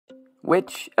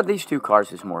Which of these two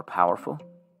cars is more powerful?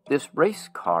 This race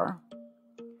car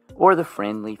or the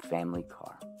friendly family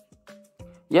car?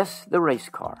 Yes, the race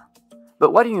car.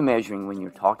 But what are you measuring when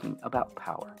you're talking about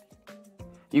power?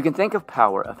 You can think of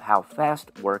power of how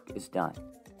fast work is done,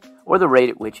 or the rate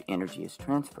at which energy is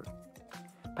transferred.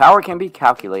 Power can be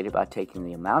calculated by taking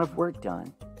the amount of work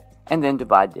done and then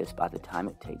divide this by the time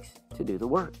it takes to do the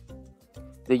work.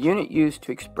 The unit used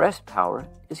to express power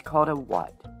is called a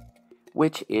watt,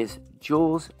 which is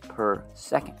joules per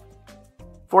second.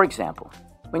 For example,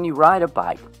 when you ride a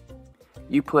bike,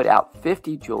 you put out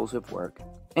 50 joules of work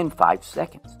in 5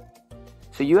 seconds.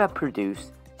 So you have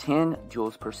produced 10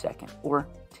 joules per second, or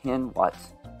 10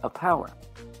 watts of power.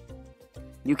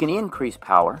 You can increase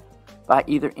power by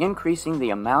either increasing the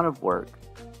amount of work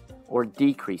or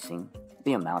decreasing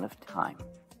the amount of time.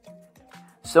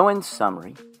 So in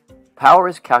summary, power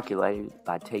is calculated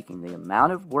by taking the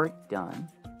amount of work done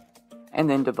and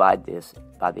then divide this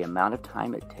by the amount of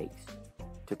time it takes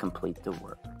to complete the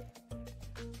work.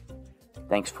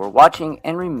 Thanks for watching,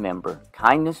 and remember,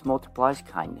 kindness multiplies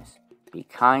kindness. Be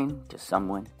kind to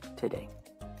someone today.